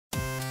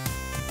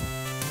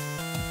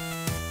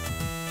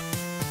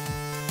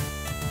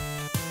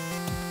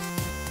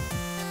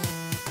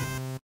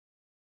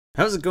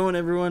How's it going,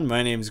 everyone?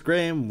 My name's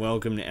Graeme.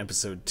 Welcome to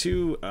episode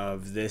 2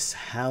 of this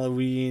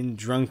Halloween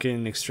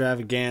drunken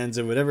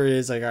extravaganza, whatever it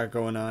is I got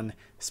going on.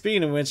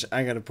 Speaking of which,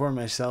 I gotta pour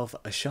myself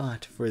a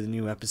shot for the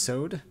new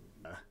episode.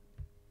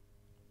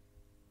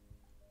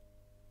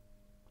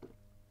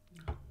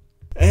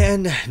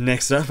 And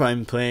next up,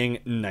 I'm playing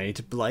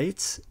Night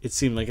Blights. It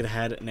seemed like it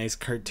had a nice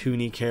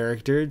cartoony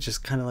character,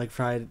 just kind of like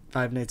Five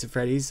Nights at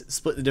Freddy's.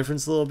 Split the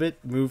difference a little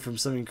bit, moved from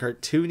something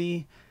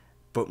cartoony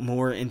but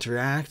more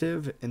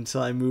interactive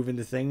until I move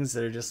into things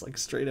that are just like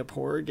straight up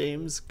horror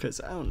games, because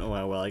I don't know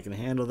how well I can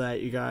handle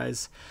that, you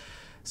guys.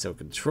 So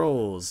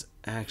controls,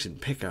 action,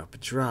 pick up,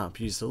 drop,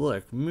 use to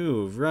look,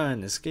 move,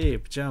 run,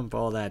 escape, jump,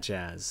 all that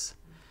jazz.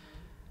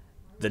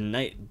 The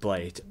Night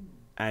Blight.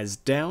 As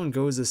down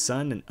goes the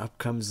sun and up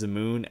comes the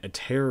moon, a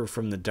terror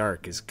from the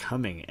dark is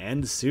coming,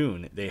 and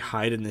soon they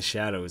hide in the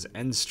shadows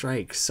and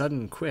strike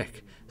sudden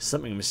quick,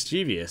 something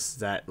mischievous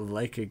that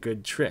like a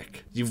good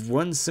trick. You've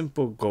one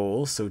simple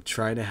goal, so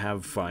try to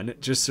have fun,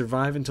 just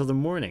survive until the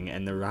morning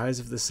and the rise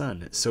of the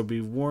sun, so be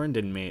warned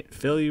and may it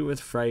fill you with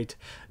fright,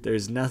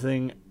 there's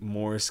nothing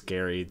more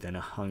scary than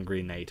a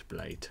hungry night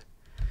blight.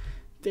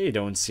 They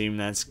don't seem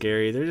that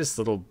scary, they're just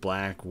little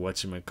black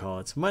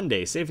whatchamacallits.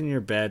 Monday, safe in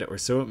your bed, or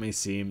so it may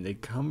seem, they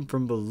come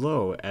from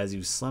below as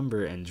you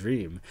slumber and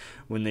dream.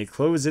 When they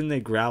close in they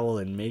growl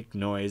and make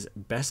noise,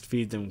 best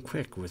feed them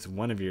quick with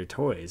one of your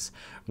toys.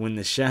 When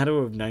the shadow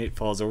of night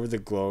falls over the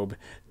globe,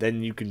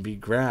 then you can be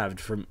grabbed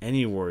from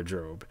any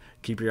wardrobe.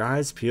 Keep your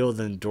eyes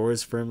peeled and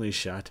doors firmly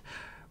shut,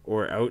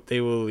 or out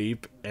they will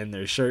leap and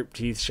their sharp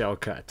teeth shall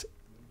cut.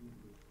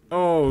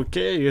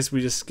 Okay, I guess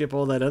we just skip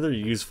all that other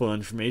useful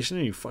information.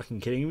 Are you fucking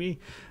kidding me?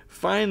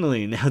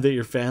 Finally, now that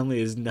your family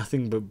is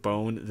nothing but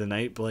bone, the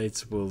Night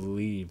Blights will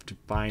leave to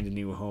find a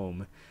new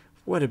home.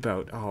 What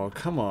about... Oh,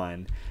 come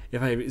on.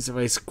 If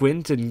I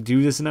squint and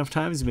do this enough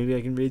times, maybe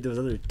I can read those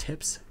other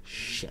tips?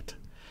 Shit.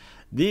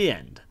 The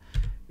end.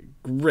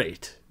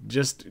 Great.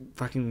 Just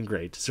fucking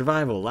great.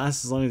 Survival.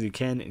 Last as long as you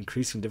can.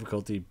 Increasing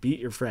difficulty. Beat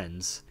your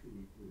friends.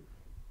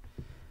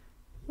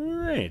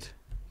 Alright.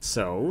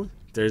 So...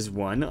 there's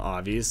one,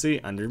 obviously,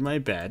 under my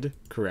bed,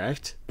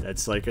 correct?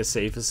 That's like a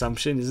safe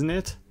assumption, isn't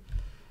it?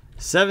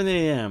 7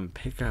 a.m.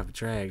 Pick up,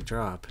 drag,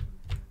 drop.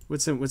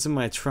 What's in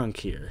my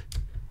trunk here?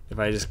 If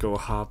I just go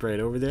hop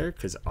right over there,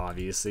 because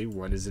obviously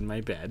one is in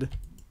my bed.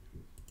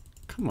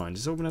 Come on,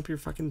 just open up your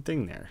fucking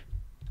thing there.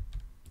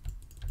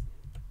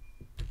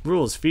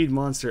 Rules, feed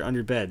monster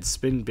under bed,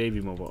 spin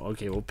baby mobile.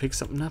 Okay, we'll pick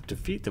something up to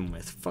feed them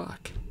with.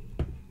 Fuck.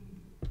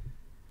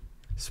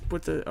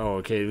 What the... oh,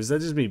 okay. Was that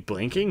just me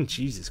blinking?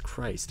 Jesus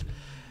Christ.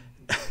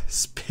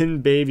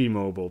 Spin baby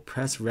mobile.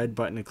 Press red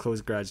button to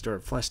close garage door.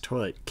 Flush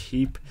toilet.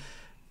 Keep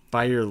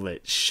fire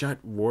lit.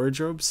 Shut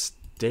wardrobe.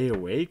 Stay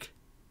awake.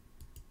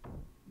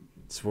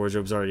 This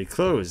wardrobe's already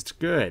closed.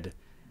 Good.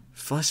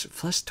 Flush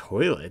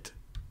toilet.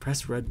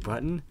 Press red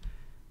button.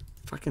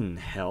 Fucking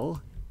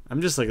hell.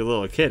 I'm just like a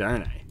little kid,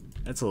 aren't I?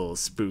 That's a little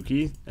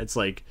spooky. That's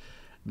like...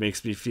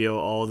 makes me feel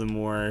all the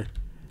more...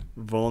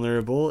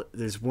 vulnerable.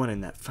 There's one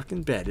in that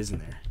fucking bed, isn't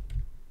there?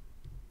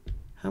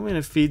 How am I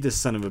gonna feed this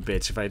son of a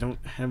bitch if I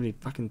don't have any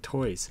fucking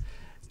toys?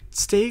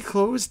 Stay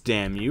closed,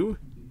 damn you.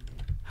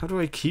 How do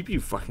I keep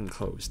you fucking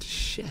closed?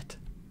 Shit.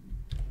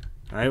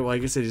 Alright, well I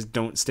guess I just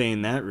don't stay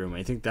in that room.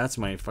 I think that's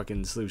my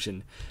fucking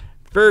solution.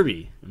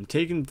 Furby. I'm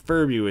taking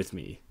Furby with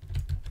me.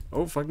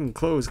 Oh, fucking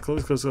close.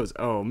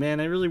 Oh man,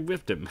 I really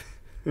whipped him.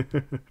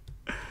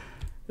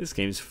 This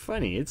game's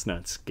funny. It's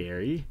not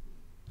scary.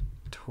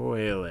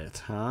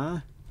 Toilet, huh?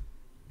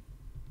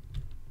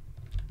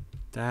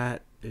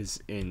 That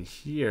is in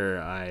here,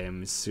 I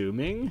am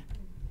assuming.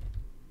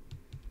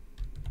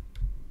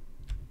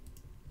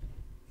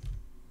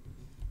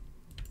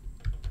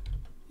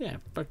 Yeah,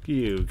 fuck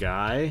you,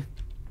 guy.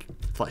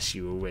 Flush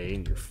you away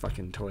in your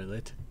fucking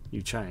toilet.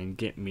 You try and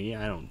get me,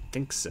 I don't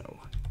think so.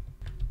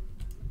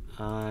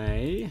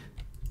 I'm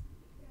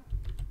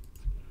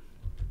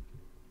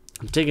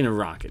taking a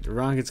rocket. The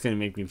rocket's gonna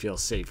make me feel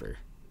safer.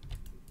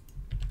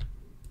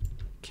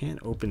 Can't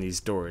open these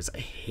doors. I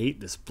hate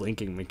this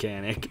blinking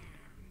mechanic.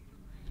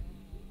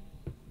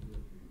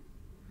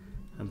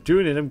 I'm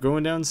doing it. I'm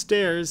going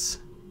downstairs.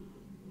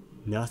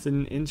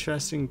 Nothing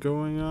interesting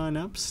going on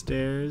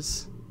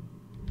upstairs.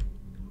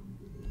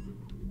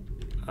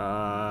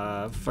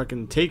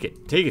 Fucking take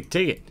it. Take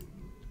it.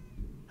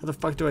 How the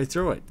fuck do I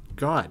throw it?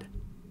 God.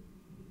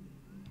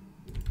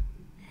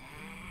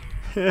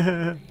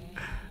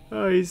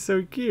 Oh, he's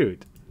so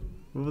cute.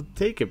 Well,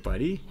 take it,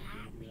 buddy.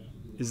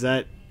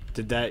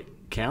 Did that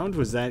count?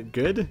 Was that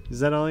good? Is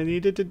that all I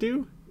needed to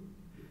do?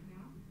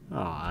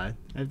 Aw,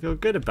 I feel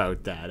good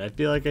about that. I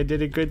feel like I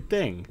did a good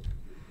thing.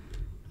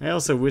 I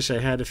also wish I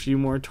had a few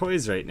more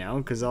toys right now,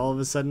 because all of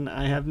a sudden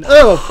I have no—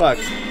 oh, fuck!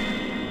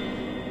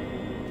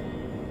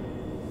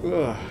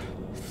 Ugh.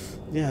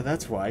 Yeah,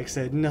 that's why, because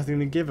I had nothing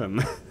to give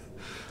him.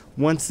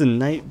 Once the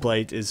Night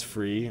Blight is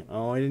free—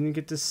 oh, I didn't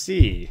get to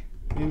see.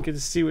 I didn't get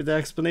to see what the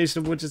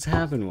explanation of what just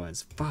happened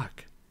was.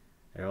 Fuck.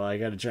 Well, I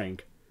got a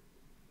drink.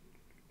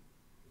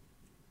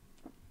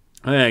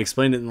 Oh yeah, I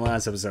explained it in the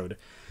last episode.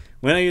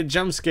 When I get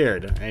jump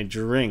scared, I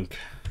drink.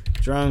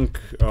 Drunk.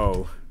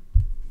 Oh.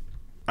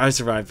 I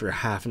survived for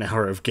half an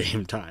hour of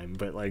game time,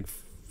 but like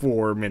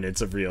 4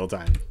 minutes of real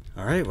time.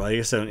 Alright, well I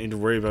guess I don't need to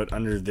worry about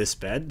under this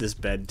bed. This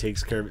bed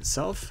takes care of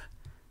itself.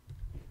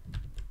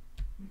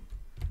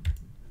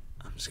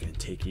 I'm just gonna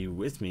take you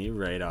with me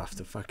right off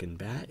the fucking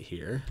bat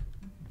here.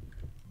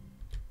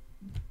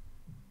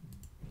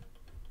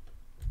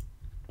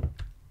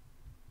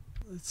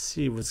 Let's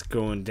see what's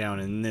going down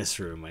in this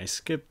room. I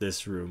skipped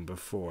this room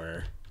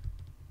before.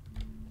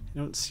 I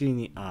don't see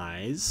any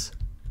eyes,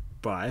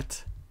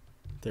 but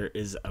there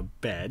is a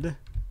bed.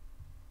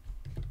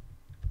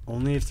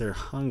 Only if they're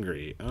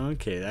hungry.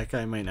 Okay, that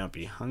guy might not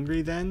be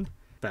hungry then.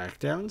 Back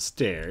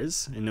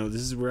downstairs. I know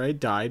this is where I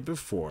died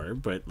before,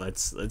 but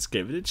let's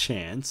give it a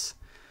chance.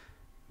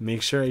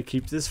 Make sure I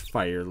keep this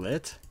fire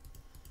lit.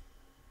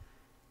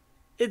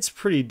 It's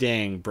pretty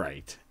dang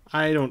bright.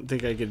 I don't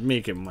think I could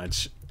make it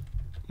much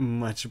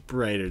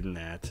brighter than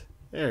that.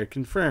 There,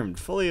 confirmed,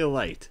 fully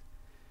alight.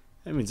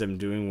 That means I'm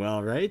doing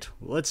well, right?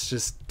 Let's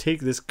just take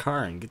this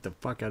car and get the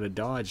fuck out of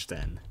Dodge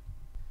then.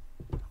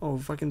 Oh,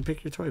 fucking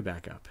pick your toy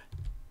back up.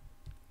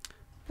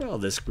 Well,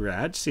 this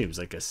garage seems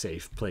like a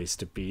safe place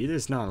to be.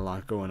 There's not a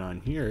lot going on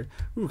here.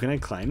 Ooh, can I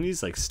climb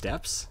these like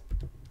steps?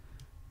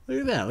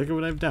 Look at that, look at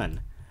what I've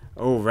done.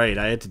 Oh, right,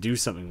 I had to do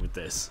something with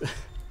this.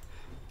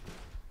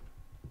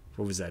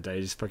 What was that? Did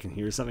I just fucking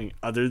hear something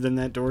other than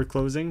that door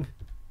closing?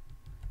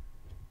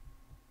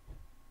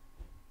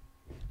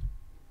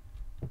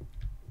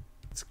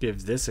 Let's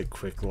give this a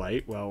quick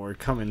light while we're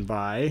coming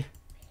by.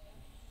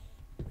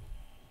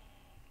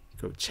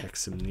 Go check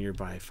some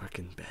nearby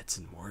fucking beds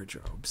and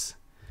wardrobes.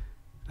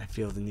 I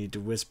feel the need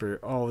to whisper,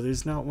 oh,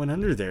 there's not one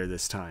under there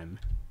this time.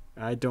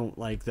 I don't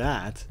like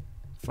that.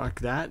 Fuck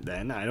that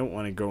then. I don't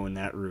want to go in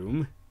that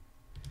room.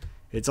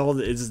 It's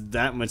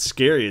that much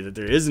scarier that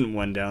there isn't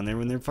one down there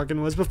when there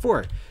fucking was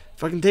before.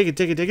 Fucking take it.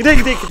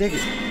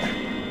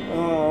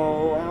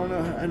 Oh,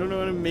 I don't know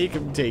how to make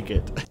him take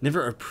it.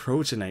 Never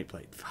approach a night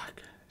blight.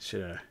 Fuck.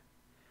 Should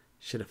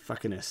have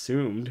fucking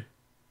assumed.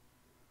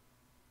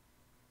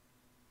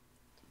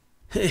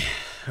 Hey,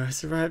 I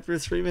survived for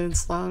 3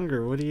 minutes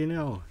longer. What do you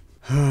know?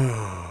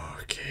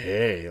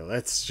 Okay,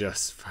 let's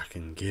just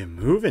fucking get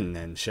moving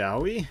then,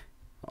 shall we?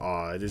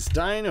 Aw, this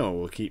dino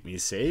will keep me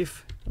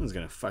safe. No one's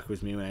gonna fuck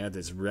with me when I got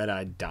this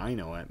red-eyed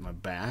dino at my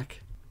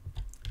back.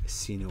 I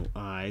see no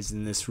eyes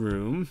in this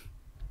room.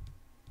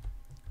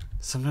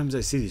 Sometimes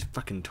I see these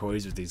fucking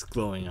toys with these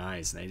glowing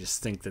eyes and I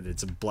just think that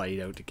it's a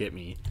blight out to get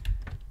me.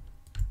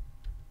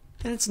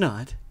 And it's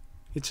not.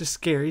 It's just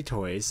scary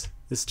toys.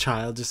 This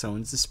child just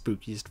owns the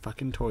spookiest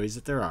fucking toys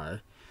that there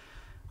are.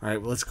 Alright,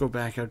 well let's go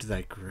back out to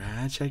that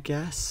garage, I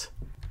guess.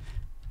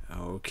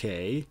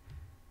 Okay.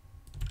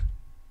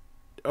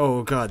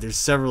 Oh god, there's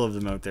several of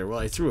them out there. Well,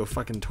 I threw a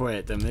fucking toy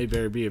at them. They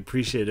better be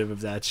appreciative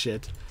of that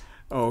shit.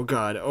 Oh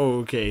god, oh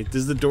okay.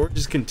 Does the door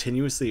just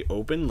continuously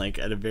open, like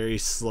at a very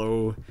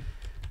slow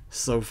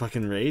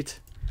fucking rate?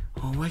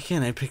 Oh, why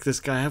can't I pick this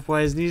guy up?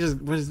 Why isn't he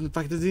just, what the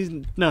fuck does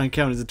he not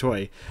count as a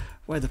toy?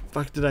 Why the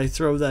fuck did I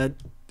throw that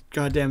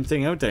goddamn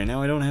thing out there?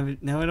 Now I don't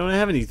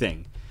have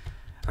anything.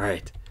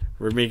 Alright,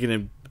 we're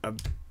making a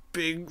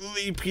big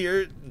leap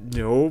here.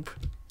 Nope.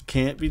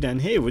 Can't be done.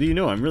 Hey, what do you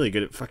know? I'm really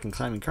good at fucking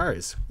climbing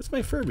cars. What's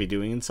my Furby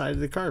doing inside of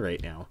the car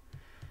right now?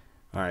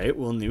 Alright,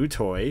 well, new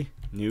toy.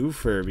 New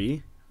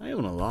Furby. I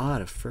own a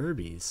lot of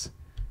Furbies.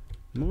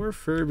 More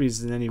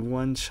Furbies than any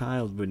one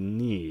child would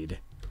need.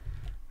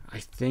 I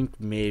think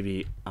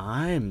maybe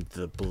I'm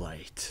the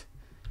blight.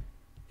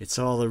 It's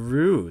all a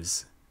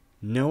ruse.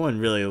 No one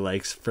really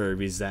likes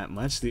Furbies that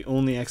much. The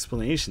only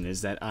explanation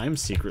is that I'm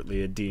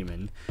secretly a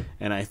demon,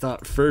 and I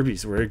thought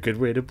Furbies were a good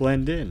way to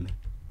blend in.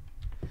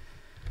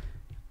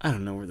 I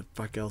don't know where the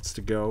fuck else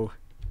to go.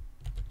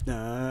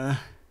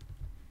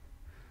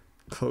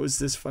 Close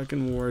this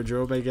fucking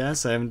wardrobe, I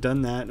guess. I haven't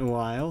done that in a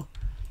while.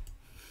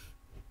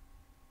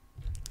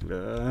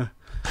 Oh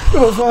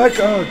fuck!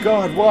 Oh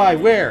god, why?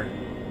 Where?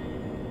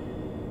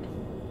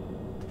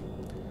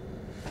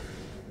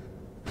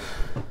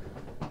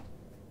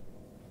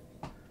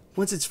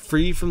 Once it's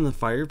free from the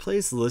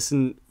fireplace,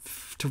 listen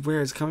to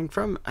where it's coming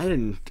from. I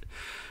didn't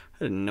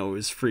know it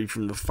was free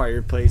from the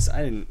fireplace.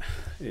 I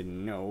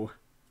didn't know.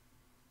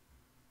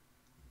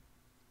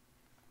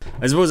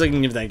 I suppose I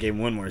can give that game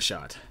one more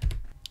shot.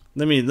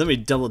 Let me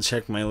double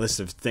check my list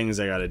of things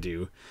I gotta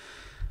do.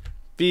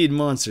 Feed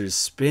monsters,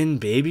 spin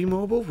baby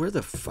mobile? Where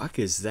the fuck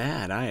is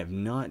that? I have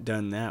not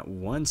done that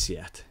once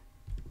yet.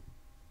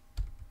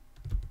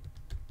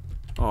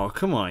 Oh,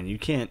 come on. You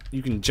can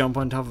jump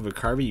on top of a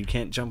car, but you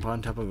can't jump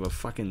on top of a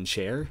fucking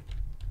chair?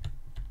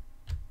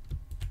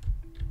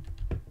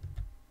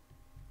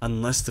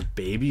 Unless the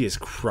baby is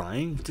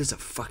crying? There's a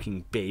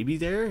fucking baby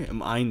there?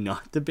 Am I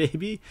not the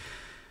baby?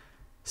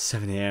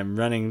 7 a.m.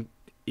 running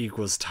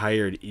equals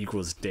tired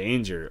equals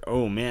danger.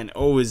 Oh man.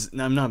 Oh,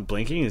 I'm not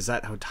blinking? Is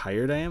that how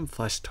tired I am?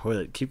 Flush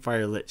toilet. Keep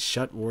fire lit.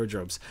 Shut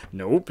wardrobes.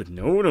 Nope.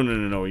 No.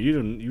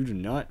 You do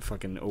not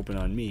fucking open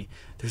on me.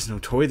 There's no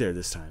toy there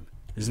this time.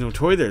 There's no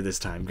toy there this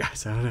time,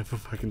 guys. I don't have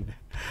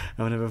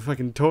a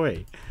fucking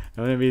toy. I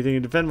don't have anything to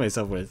defend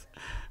myself with.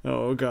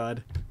 Oh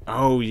god.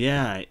 Oh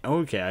yeah.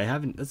 Okay, I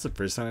haven't. That's the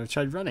first time I've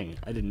tried running.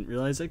 I didn't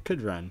realize I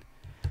could run.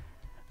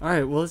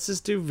 Alright, well, let's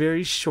just do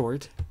very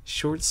short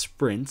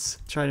sprints.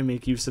 Try to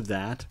make use of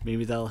that.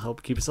 Maybe that'll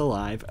help keep us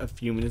alive a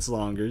few minutes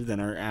longer than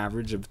our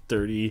average of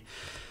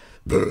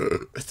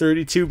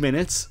 32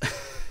 minutes.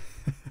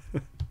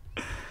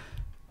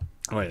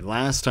 Alright,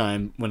 last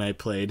time when I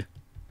played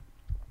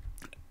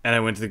and I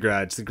went to the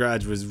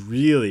garage was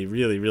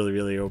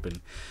really open.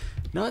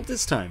 Not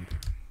this time.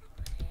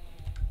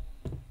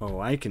 Oh,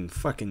 I can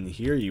fucking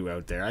hear you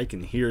out there. I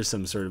can hear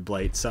some sort of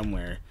blight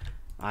somewhere.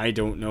 I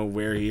don't know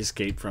where he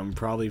escaped from.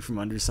 Probably from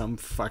under some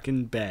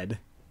fucking bed.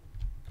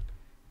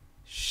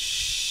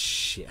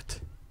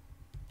 Shit.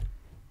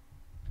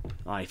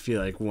 I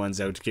feel like one's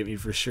out to get me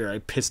for sure. I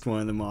pissed one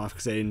of them off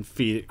because I didn't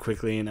feed it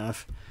quickly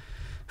enough.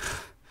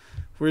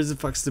 Where's the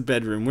fuck's the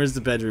bedroom? Where's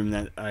the bedroom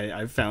that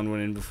I found one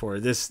in before?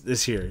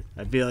 This here.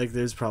 I feel like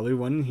there's probably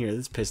one in here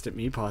that's pissed at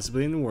me,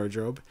 possibly in the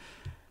wardrobe.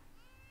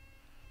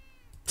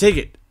 Take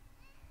it.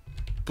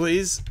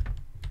 Please.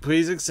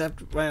 Please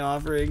accept my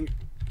offering.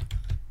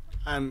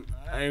 I'm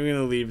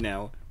gonna leave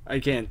now. I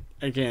can't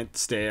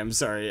stay. I'm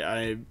sorry.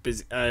 I'm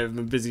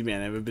a busy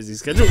man. I have a busy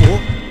schedule.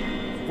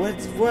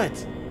 What?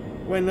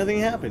 When nothing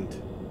happened?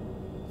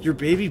 Your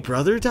baby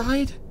brother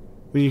died?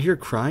 When you hear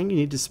crying, you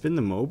need to spin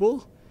the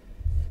mobile?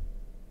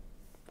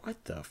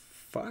 What the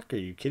fuck? Are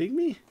you kidding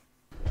me?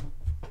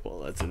 Well,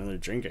 that's another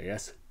drink, I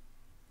guess.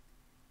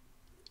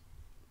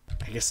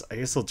 I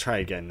guess I'll try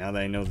again now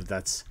that I know that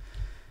that's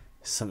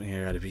something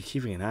I gotta be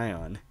keeping an eye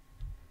on.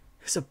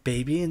 There's a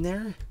baby in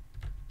there?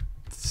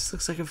 This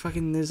looks like a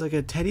fucking, there's like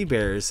a teddy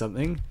bear or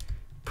something.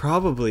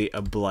 Probably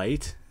a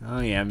blight. Oh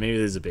yeah, maybe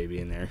there's a baby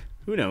in there.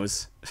 Who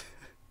knows?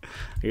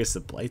 I guess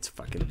the blights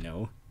fucking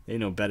know. They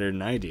know better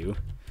than I do.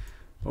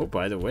 Oh,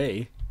 by the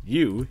way,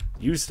 you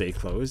stay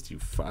closed, you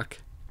fuck.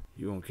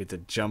 You won't get to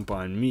jump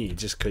on me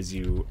just because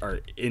you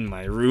are in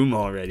my room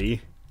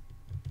already.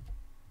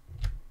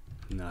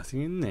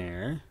 Nothing in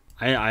there.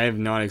 I have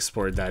not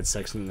explored that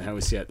section of the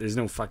house yet. There's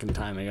no fucking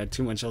time. I got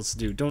too much else to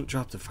do. Don't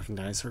drop the fucking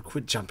dinosaur.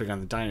 Quit jumping on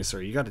the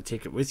dinosaur. You got to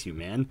take it with you,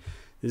 man.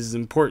 This is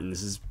important.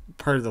 This is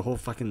part of the whole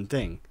fucking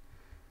thing.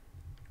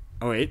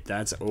 Oh, wait.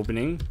 That's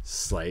opening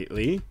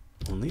slightly.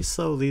 Only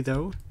slowly,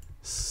 though.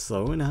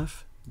 Slow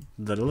enough.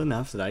 Little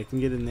enough that I can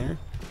get in there.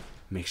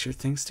 Make sure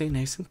things stay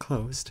nice and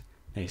closed.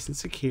 Nice and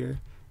secure.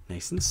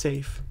 Nice and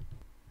safe.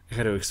 I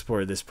got to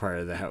explore this part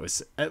of the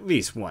house at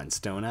least once,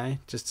 don't I?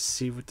 Just to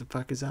see what the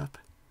fuck is up.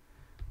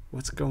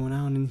 What's going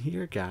on in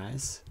here,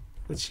 guys?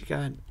 What you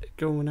got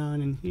going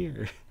on in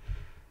here?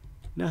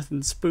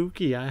 Nothing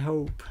spooky, I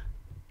hope.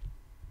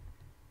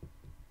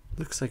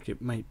 Looks like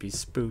it might be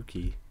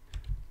spooky.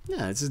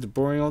 Yeah, it's just a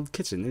boring old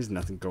kitchen. There's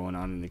nothing going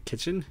on in the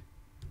kitchen.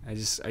 I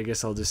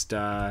guess I'll just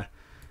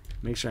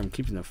make sure I'm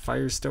keeping the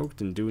fire stoked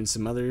and doing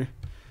some other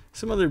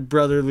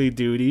brotherly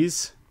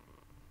duties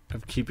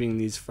of keeping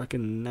these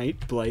fucking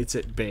night blights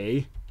at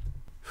bay.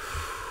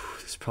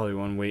 There's probably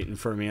one waiting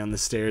for me on the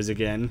stairs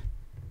again.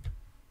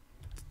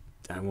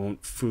 I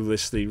won't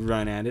foolishly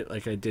run at it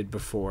like I did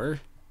before.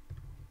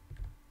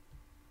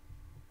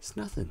 There's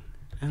nothing.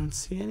 I don't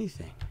see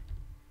anything.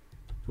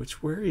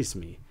 Which worries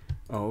me.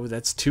 Oh,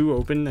 that's too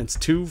open. That's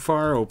too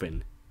far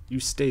open. You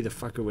stay the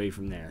fuck away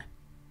from there.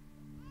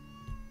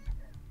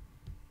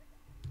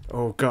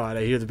 Oh god,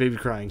 I hear the baby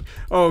crying.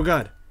 Oh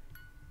god.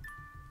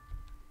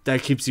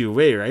 That keeps you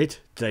away, right?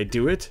 Did I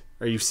do it?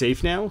 Are you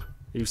safe now?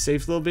 Are you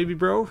safe, little baby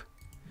bro?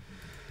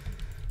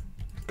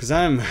 Cause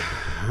I'm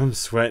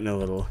sweating a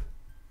little.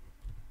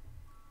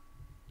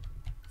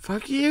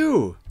 Fuck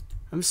you!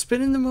 I'm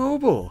spinning the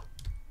mobile.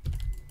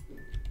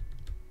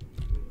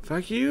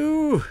 Fuck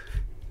you!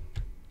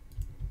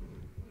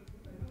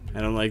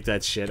 I don't like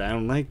that shit. I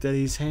don't like that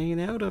he's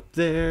hanging out up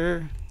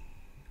there.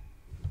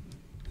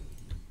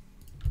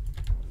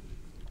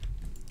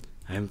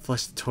 I haven't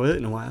flushed the toilet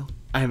in a while.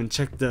 I haven't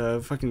checked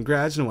the fucking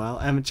garage in a while.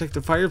 I haven't checked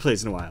the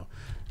fireplace in a while.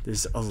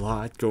 There's a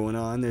lot going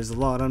on. There's a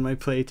lot on my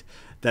plate.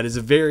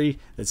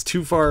 That's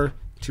too far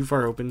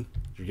open.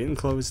 You're getting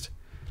closed.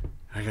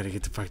 I gotta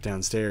get the fuck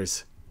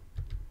downstairs.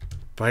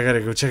 But I gotta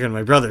go check on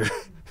my brother.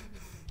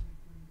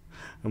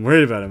 I'm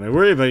worried about him. I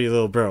worry about you,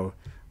 little bro.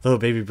 Little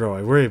baby bro,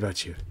 I worry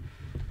about you.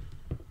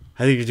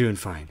 I think you're doing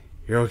fine.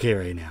 You're okay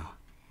right now.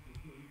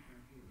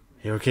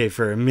 You're okay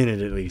for a minute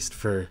at least.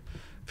 For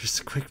just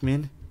a quick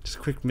min. Just a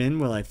quick min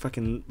while I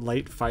fucking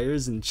light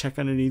fires and check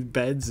underneath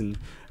beds and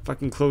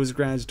fucking close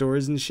garage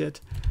doors and shit.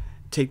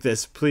 Take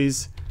this,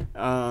 please.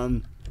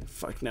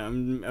 Fuck, now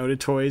I'm out of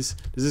toys.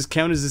 Does this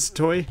count as this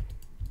toy?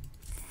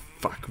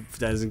 Fuck, that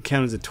doesn't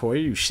count as a toy. Are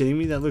you shitting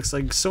me? That looks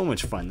like so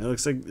much fun. It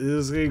looks like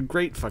a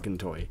great fucking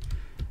toy.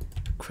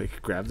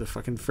 Quick, grab the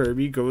fucking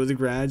Furby, go to the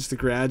garage. The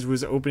garage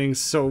was opening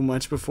so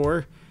much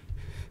before.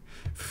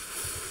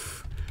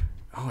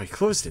 Oh, I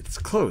closed it. It's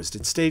closed.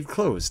 It stayed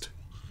closed.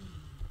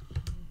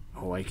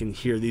 Oh, I can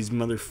hear these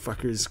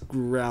motherfuckers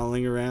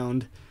growling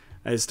around.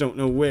 I just don't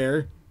know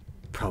where.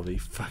 Probably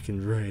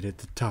fucking right at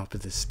the top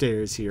of the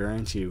stairs here,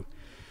 aren't you?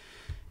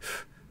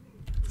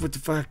 What the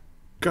fuck?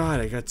 God,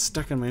 I got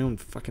stuck on my own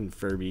fucking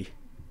Furby.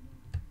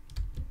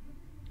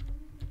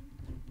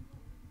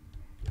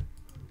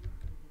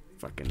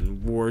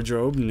 Fucking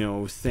wardrobe,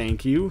 no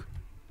thank you.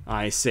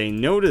 I say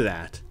no to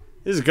that.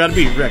 This has got to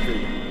be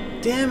record.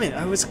 Damn it,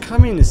 I was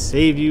coming to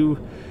save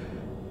you.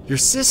 Your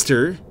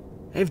sister?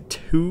 I have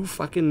 2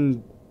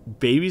 fucking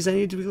babies I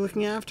need to be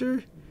looking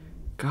after?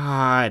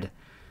 God.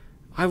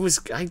 I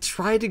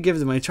tried to give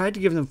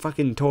them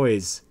fucking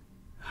toys.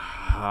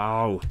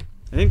 Oh.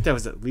 I think that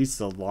was at least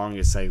the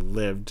longest I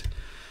lived.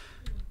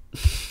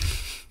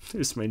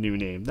 There's my new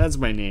name. That's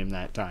my name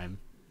that time.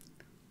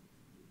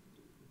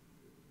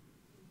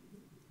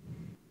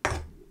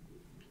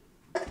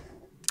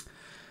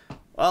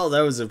 Well,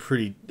 that was a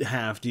pretty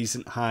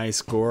half-decent high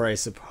score, I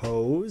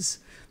suppose.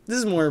 This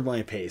is more of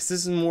my pace.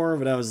 This is more of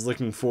what I was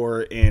looking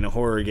for in a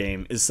horror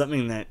game, is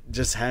something that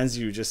just has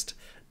you just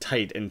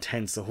tight and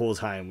tense the whole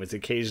time with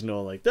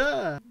occasional, like,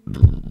 ah.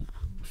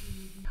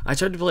 I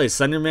tried to play a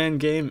Slenderman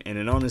game, and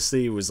it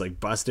honestly was, like,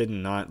 busted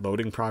and not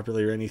loading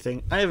properly or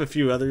anything. I have a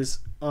few others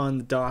on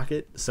the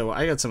docket, so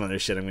I got some other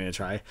shit I'm going to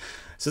try.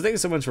 So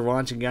thanks so much for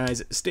watching,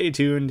 guys. Stay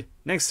tuned.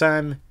 Next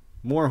time,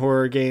 more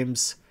horror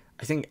games.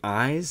 I think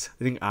Eyes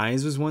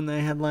was one that I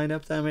had lined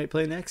up that I might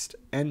play next,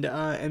 and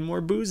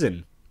more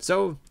boozing.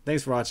 So,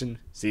 thanks for watching.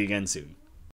 See you again soon.